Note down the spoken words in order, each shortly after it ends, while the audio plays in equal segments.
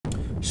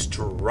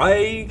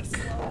Strike!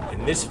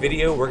 In this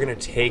video, we're gonna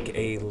take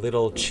a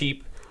little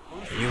cheap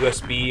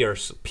USB or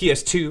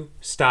PS2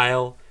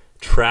 style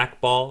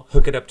trackball,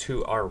 hook it up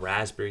to our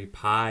Raspberry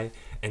Pi,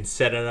 and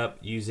set it up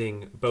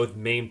using both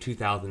MAME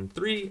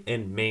 2003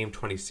 and MAME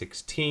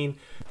 2016.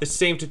 The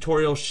same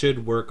tutorial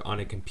should work on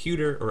a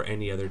computer or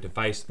any other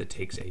device that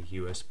takes a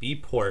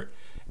USB port.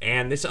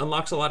 And this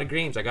unlocks a lot of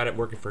games. I got it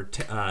working for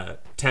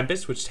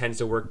Tempest, which tends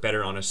to work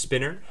better on a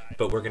spinner,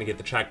 but we're gonna get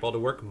the trackball to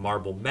work.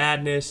 Marble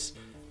Madness,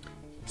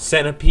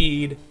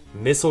 Centipede,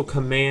 Missile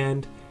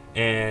Command,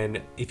 and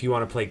if you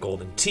want to play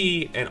Golden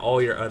Tee and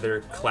all your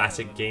other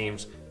classic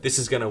games, this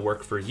is going to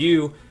work for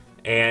you.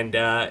 And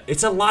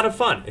it's a lot of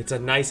fun. It's a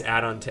nice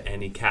add-on to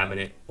any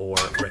cabinet or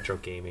retro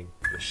gaming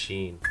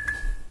machine.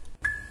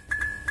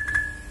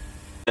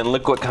 And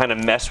look what kind of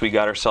mess we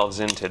got ourselves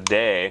in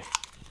today.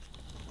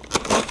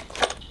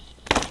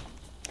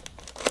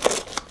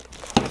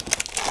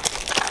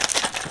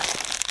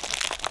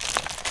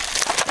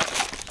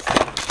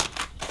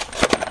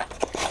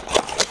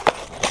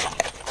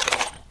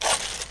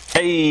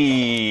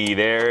 Hey,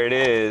 there it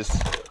is.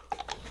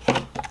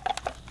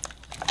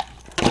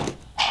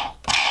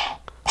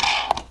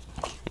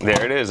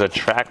 There it is, a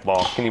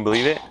trackball. Can you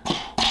believe it?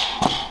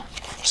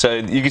 So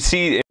you can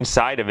see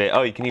inside of it.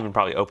 Oh, you can even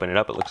probably open it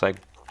up, it looks like.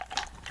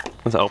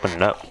 Let's open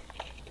it up.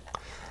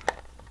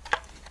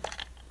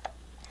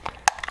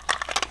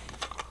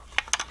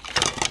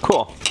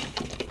 Cool.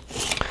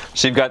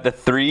 So you've got the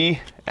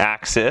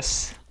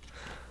 3-axis,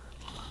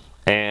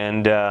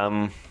 and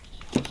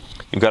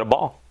you've got a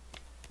ball.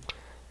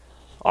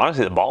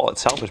 Honestly, the ball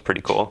itself is pretty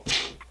cool.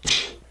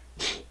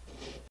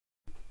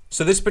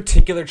 So this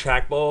particular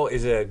trackball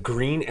is a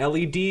green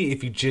LED.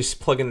 If you just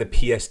plug in the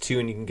PS2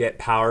 and you can get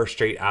power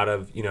straight out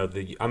of,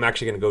 I'm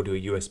actually gonna go to a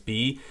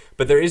USB,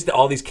 but there is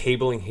all these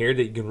cabling here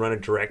that you can run a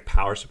direct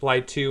power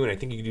supply to, and I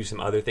think you can do some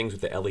other things with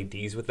the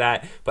LEDs with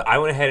that, but I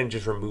went ahead and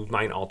just removed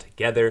mine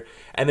altogether.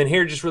 And then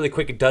here, just really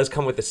quick, it does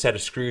come with a set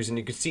of screws, and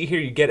you can see here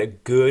you get a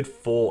good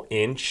full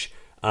inch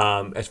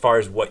as far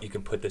as what you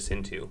can put this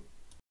into.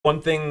 One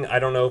thing, I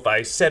don't know if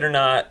I said or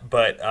not,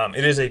 but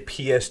it is a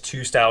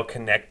PS2 style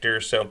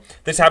connector. So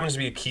this happens to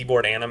be a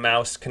keyboard and a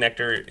mouse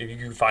connector. If you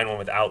can find one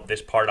without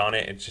this part on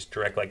it, it's just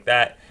direct like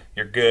that,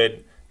 you're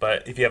good.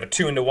 But if you have a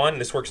 2-in-1,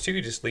 this works too.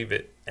 You just leave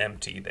it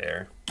empty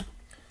there.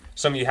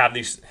 Some of you have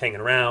these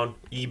hanging around,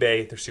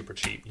 eBay, they're super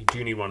cheap. You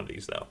do need one of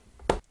these though.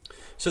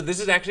 So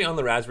this is actually on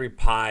the Raspberry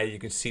Pi. You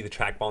can see the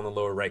trackball in the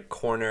lower right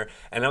corner.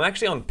 And I'm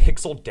actually on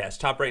Pixel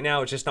Desktop right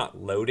now. It's just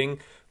not loading.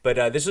 But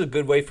this is a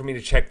good way for me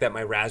to check that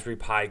my Raspberry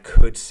Pi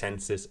could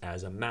sense this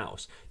as a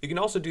mouse. You can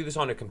also do this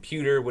on a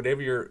computer,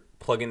 whatever you're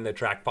plugging the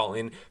trackball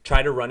in.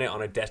 Try to run it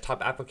on a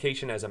desktop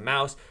application as a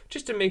mouse,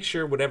 just to make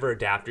sure whatever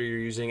adapter you're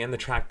using and the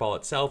trackball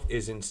itself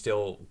is in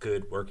still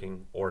good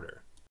working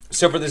order.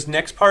 So for this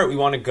next part, we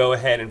want to go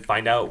ahead and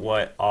find out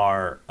what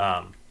our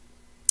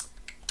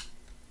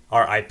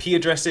IP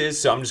address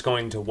is. So I'm just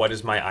going to what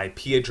is my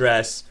IP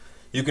address.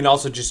 You can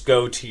also just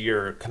go to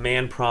your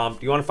command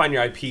prompt. You want to find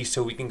your IP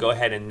so we can go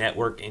ahead and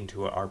network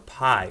into our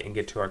Pi and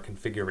get to our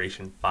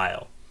configuration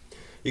file.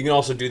 You can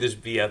also do this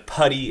via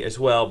PuTTY as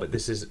well, but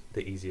this is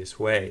the easiest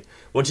way.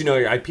 Once you know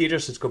your IP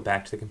address, let's go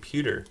back to the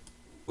computer.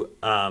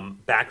 / and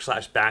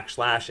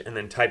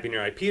then type in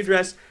your IP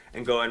address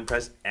and go ahead and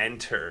press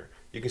enter.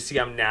 You can see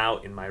I'm now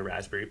in my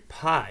Raspberry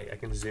Pi. I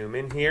can zoom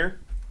in here.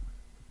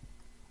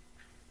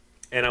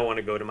 And I want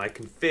to go to my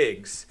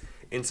configs.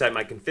 Inside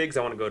my configs,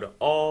 I want to go to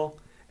all,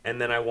 and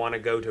then I want to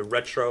go to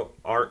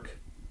RetroArch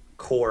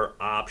Core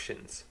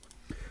Options.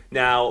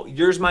 Now,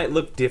 yours might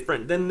look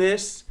different than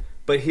this,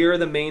 but here are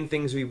the main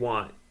things we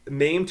want.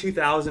 MAME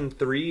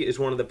 2003 is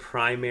one of the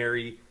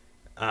primary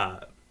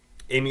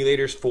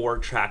emulators for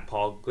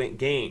trackball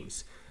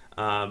games.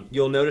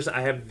 You'll notice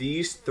I have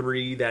these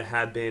 3 that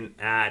have been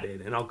added,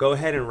 and I'll go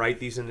ahead and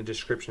write these in the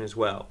description as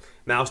well.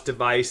 Mouse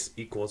device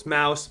equals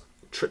mouse,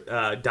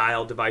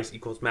 dial device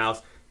equals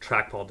mouse,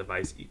 trackball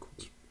device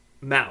equals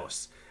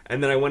mouse.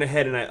 And then I went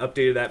ahead and I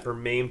updated that for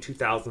MAME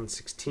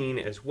 2016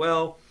 as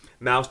well.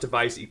 Mouse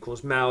device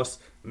equals mouse,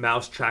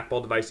 mouse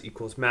trackball device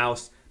equals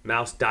mouse,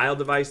 mouse dial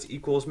device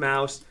equals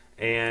mouse,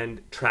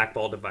 and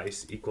trackball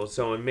device equals.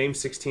 So in MAME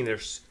 16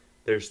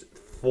 there's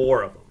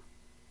 4 of them,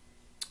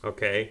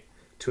 okay,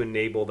 to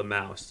enable the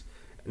mouse.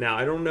 Now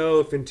I don't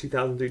know if in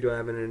 2003 do I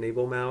have an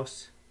enable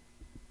mouse?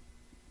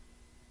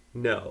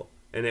 No,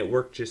 and it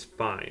worked just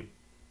fine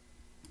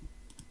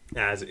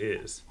as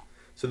is.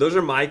 So those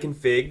are my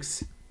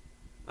configs.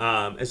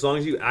 As long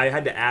as I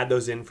had to add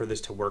those in for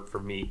this to work for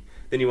me.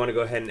 Then you want to go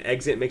ahead and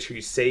exit, make sure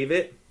you save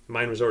it.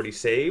 Mine was already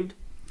saved.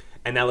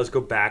 And now let's go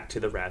back to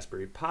the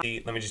Raspberry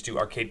Pi. Let me just do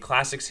Arcade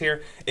Classics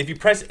here. If you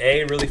press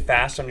A really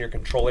fast on your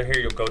controller here,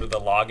 you'll go to the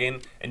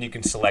login and you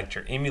can select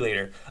your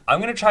emulator. I'm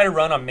gonna try to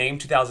run on MAME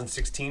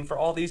 2016 for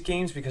all these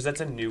games because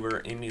that's a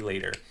newer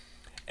emulator.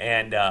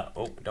 And,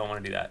 oh, don't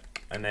wanna do that.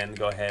 And then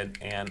go ahead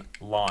and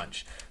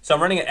launch. So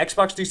I'm running an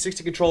Xbox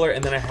 360 controller,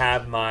 and then I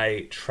have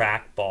my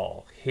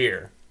trackball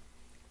here.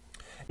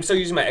 I'm still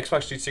using my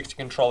Xbox 360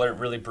 controller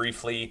really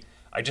briefly.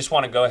 I just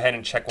want to go ahead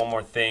and check one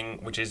more thing,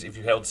 which is if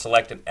you held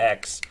select and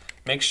X,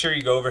 make sure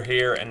you go over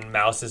here and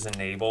mouse is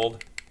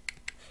enabled.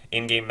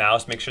 In-game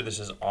mouse, make sure this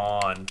is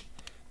on.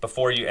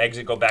 Before you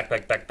exit, go back,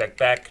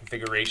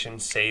 configuration,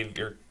 save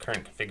your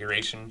current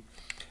configuration.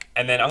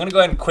 And then I'm going to go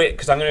ahead and quit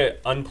because I'm going to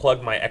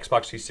unplug my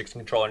Xbox 360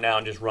 controller now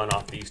and just run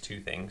off these two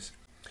things.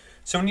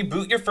 So when you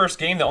boot your first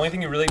game, the only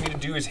thing you really need to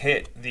do is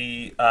hit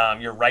the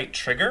your right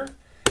trigger,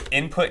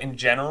 input in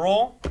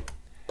general,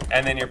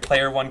 and then your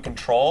player 1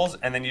 controls,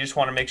 and then you just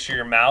want to make sure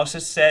your mouse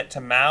is set to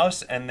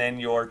mouse, and then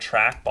your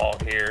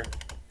trackball here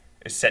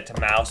is set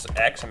to mouse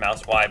X and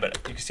mouse Y, but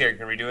you can see I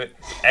can redo it.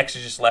 X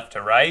is just left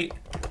to right,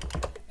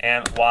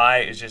 and Y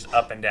is just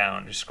up and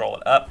down. Just scroll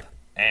it up,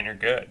 and you're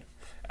good.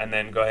 And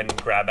then go ahead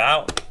and grab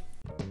out.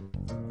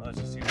 Let's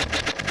just see.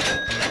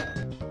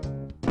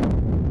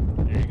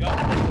 There you go.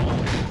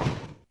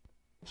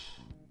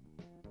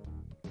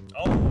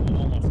 Oh,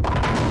 almost.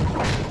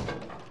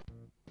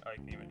 Oh, you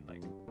can even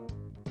like.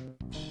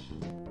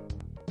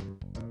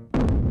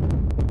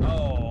 Oh,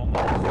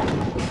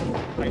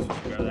 almost. Nice to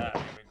grab that.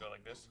 Maybe go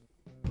like this.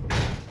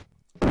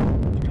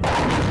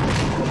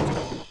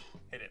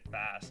 Hit it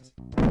fast.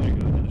 There you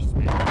go. Another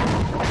spin.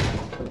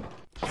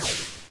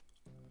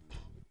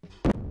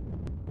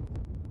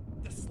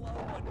 The slow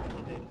one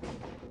coming.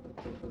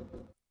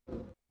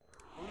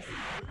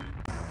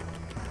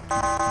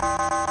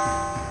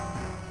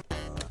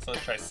 So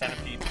let's try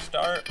centipede to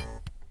start.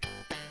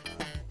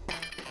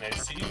 And as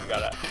you see, we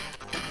got a.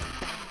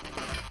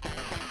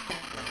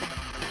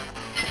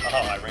 Oh,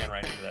 I ran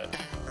right into that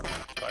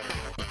spider.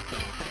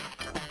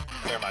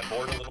 Clear my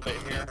board a little bit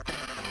here.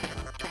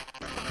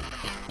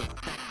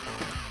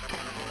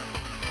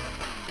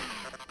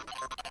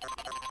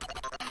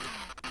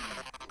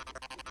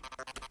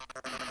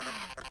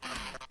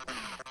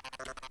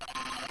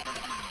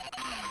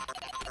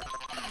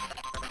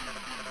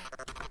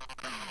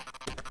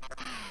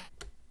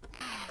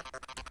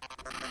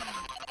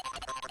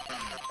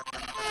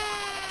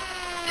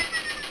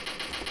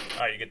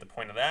 All right, you get the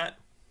point of that.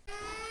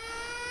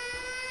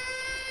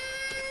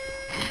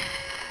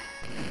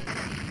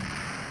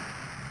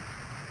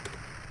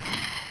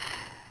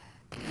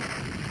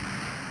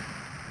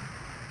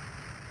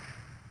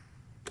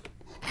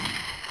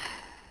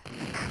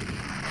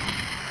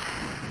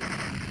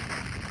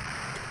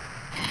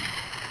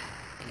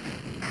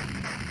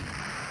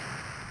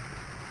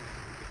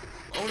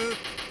 Owner,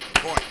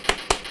 point.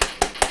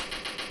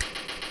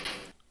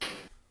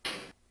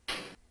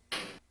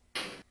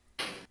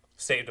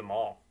 Saved them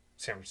all.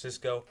 San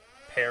Francisco,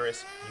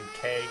 Paris,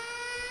 UK,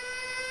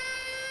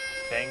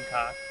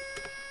 Bangkok.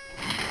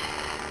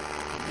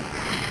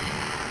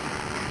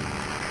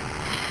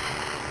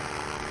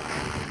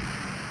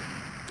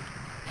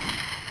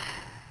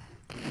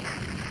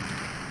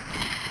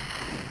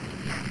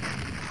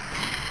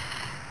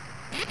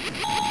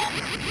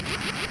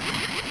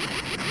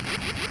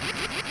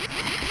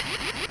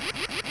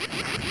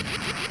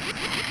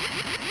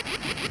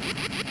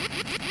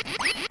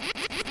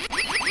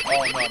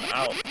 Oh no, I'm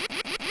out.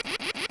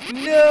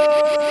 No!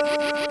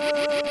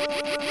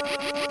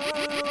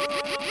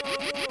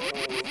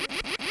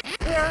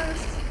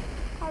 Paris,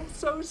 I'm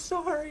so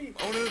sorry.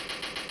 Owner,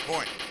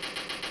 point.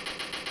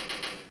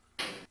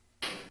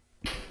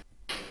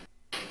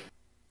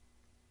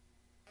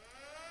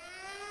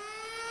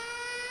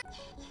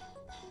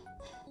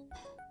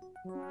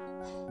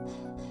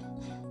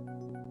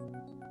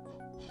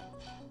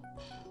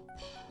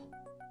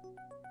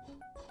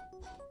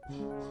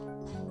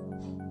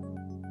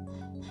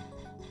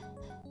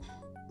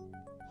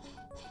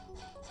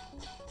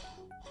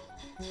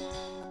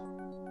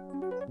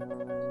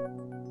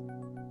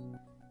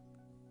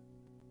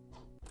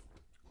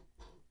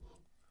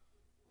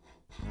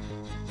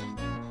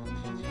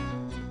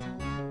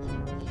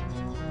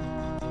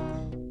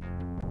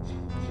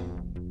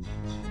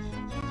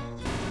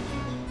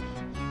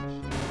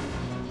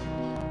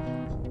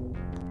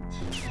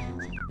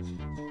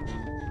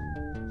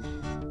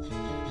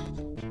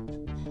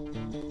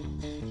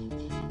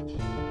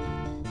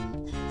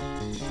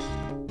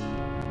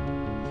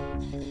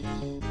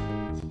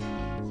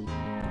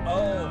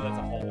 Oh, that's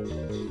a hole.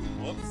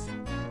 Whoops.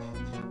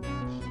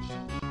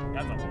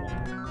 That's a hole.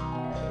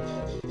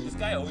 This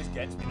guy always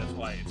gets me, that's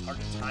why it's hard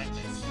to time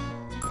this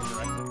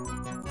correctly.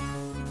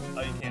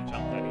 Oh, you can't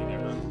jump that either,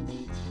 huh?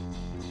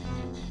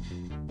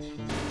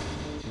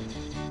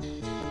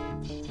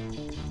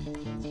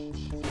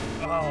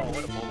 Oh,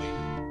 what a bully.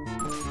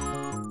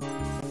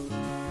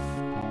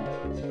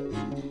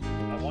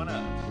 I wanna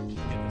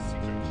get the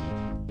secret.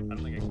 I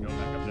don't think I can go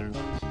back up there, huh?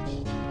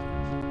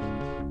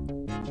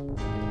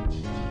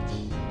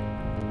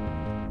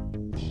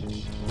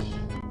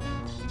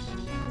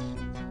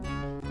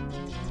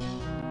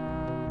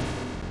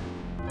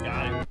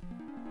 Got it.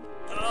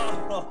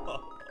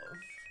 Oh.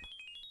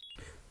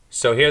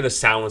 So here the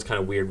sound was kind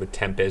of weird with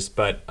Tempest,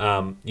 but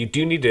you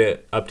do need to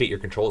update your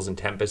controls in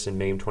Tempest in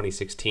MAME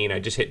 2016. I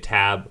just hit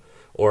tab,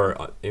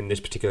 or in this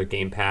particular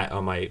gamepad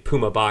on my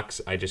Puma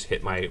box, I just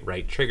hit my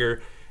right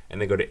trigger,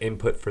 and then go to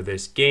input for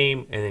this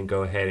game, and then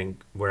go ahead and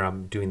where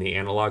I'm doing the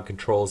analog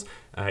controls,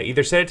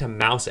 either set it to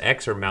mouse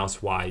X or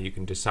mouse Y. You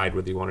can decide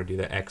whether you want to do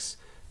the X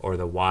or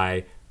the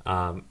Y.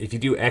 If you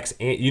do X,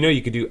 and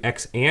you could do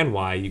X and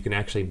Y, you can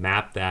actually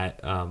map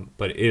that,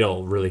 but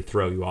it'll really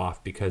throw you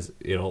off because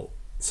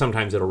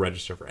sometimes it'll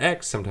register for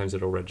X, sometimes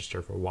it'll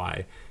register for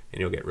Y, and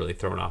you'll get really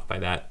thrown off by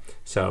that.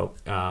 So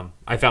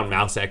I found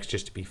mouse X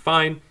just to be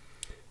fine.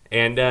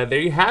 And there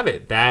you have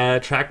it.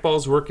 That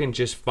trackball's working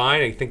just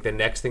fine. I think the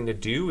next thing to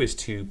do is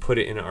to put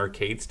it in an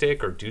arcade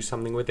stick or do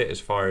something with it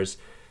as far as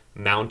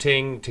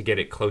mounting to get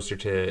it closer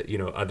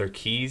to other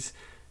keys.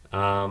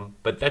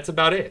 But that's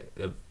about it.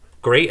 A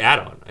great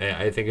add-on.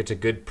 I think it's a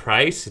good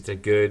price. It's a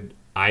good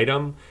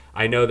item.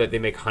 I know that they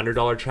make $100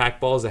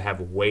 trackballs that have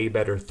way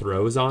better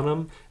throws on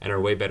them and are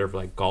way better for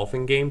like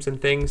golfing games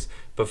and things.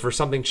 But for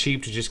something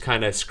cheap to just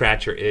kind of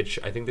scratch your itch,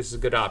 I think this is a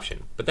good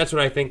option. But that's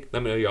what I think.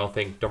 Let me know what y'all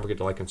think. Don't forget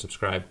to like and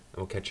subscribe, and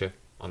we'll catch you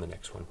on the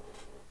next one.